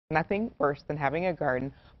Nothing worse than having a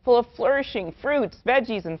garden full of flourishing fruits,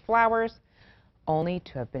 veggies, and flowers, only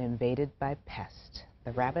to have been invaded by pests.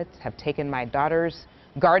 The rabbits have taken my daughter's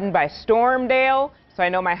garden by storm, Dale, so I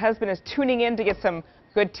know my husband is tuning in to get some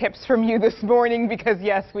good tips from you this morning because,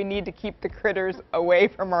 yes, we need to keep the critters away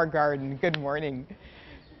from our garden. Good morning.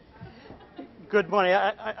 Good morning.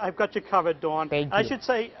 I've got you covered, Dawn. Thank you. I should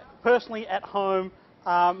say, personally at home,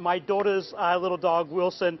 my daughter's little dog,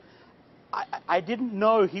 Wilson, I didn't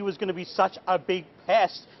know he was going to be such a big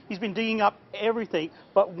pest. He's been digging up everything.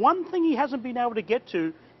 But one thing he hasn't been able to get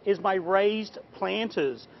to is my raised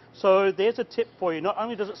planters. So there's a tip for you. Not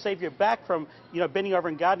only does it save your back from, bending over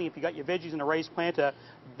and gardening if you got your veggies in a raised planter,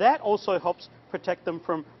 that also helps protect them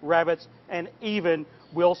from rabbits and even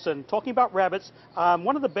Wilson. Talking about rabbits,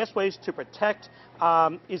 one of the best ways to protect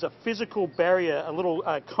is a physical barrier, a little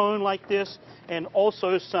cone like this, and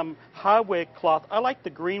also some hardware cloth. I like the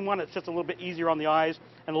green one. It's just a little bit easier on the eyes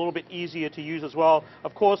and a little bit easier to use as well.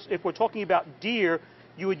 Of course, if we're talking about deer,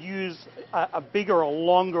 you would use a bigger or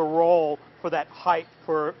longer roll for that height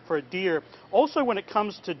for a deer. Also, when it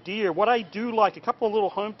comes to deer, what I do like, a couple of little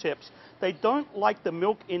home tips, they don't like the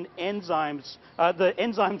milk in enzymes, the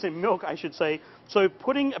enzymes in milk, I should say. So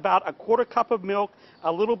putting about a quarter cup of milk,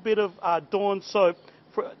 a little bit of Dawn soap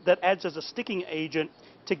that adds as a sticking agent,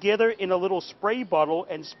 together in a little spray bottle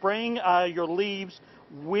and spraying your leaves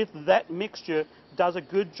with that mixture does a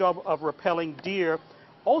good job of repelling deer.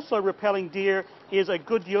 Also repelling deer is a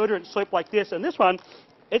good deodorant soap like this, and this one,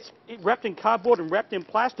 it's wrapped in cardboard and wrapped in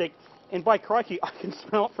plastic, and by crikey, I can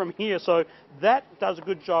smell it from here, so that does a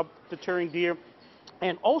good job deterring deer.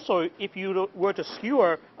 And also, if you were to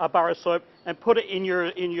skewer a bar of soap and put it in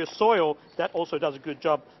your soil, that also does a good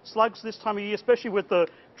job. Slugs this time of year, especially with the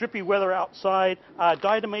drippy weather outside,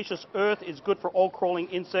 diatomaceous earth is good for all crawling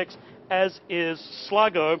insects, as is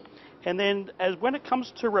sluggo. And then when it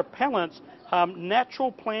comes to repellents,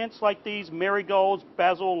 natural plants like these, marigolds,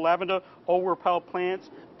 basil, lavender, all repel plants.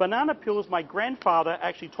 Banana peels, my grandfather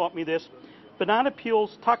actually taught me this. Banana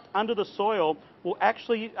peels tucked under the soil will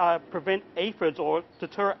actually prevent aphids or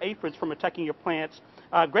deter aphids from attacking your plants.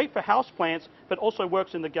 Great for house plants, but also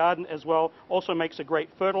works in the garden as well. Also makes a great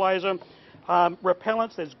fertilizer.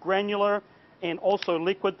 Repellents, there's granular and also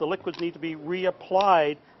liquid. The liquids need to be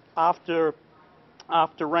reapplied after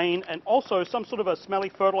rain, and also some sort of a smelly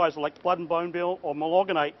fertilizer like blood and bone meal or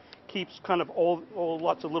malagonite keeps kind of all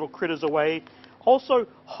lots of little critters away. Also,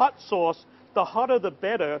 hot sauce, the hotter the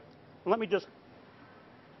better. Let me just,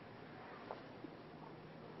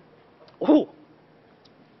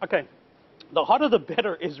 okay, the hotter the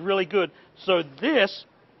better is really good. So this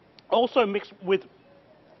also mixed with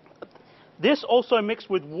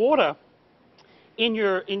water in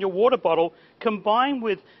your water bottle, combined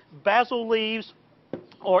with basil leaves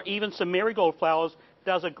or even some marigold flowers,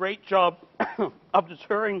 does a great job of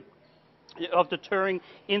deterring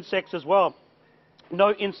insects as well.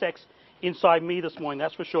 No insects inside me this morning,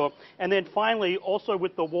 that's for sure. And then finally, also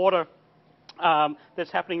with the water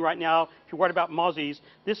that's happening right now, if you're worried about mozzies,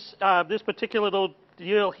 this particular little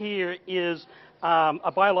deal here is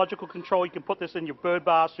a biological control. You can put this in your bird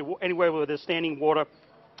baths or anywhere where there's standing water.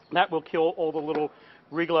 That will kill all the little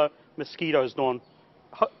regular mosquitoes, Dawn.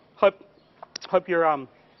 Hope your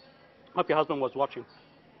husband was watching.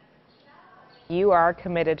 You are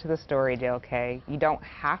committed to the story, Dale K. You don't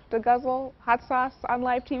have to guzzle hot sauce on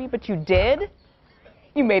live TV, but you did.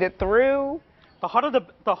 You made it through. The hotter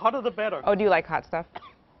the better. Oh, do you like hot stuff?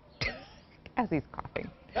 As he's coughing.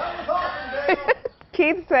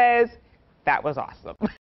 Keith says, that was awesome.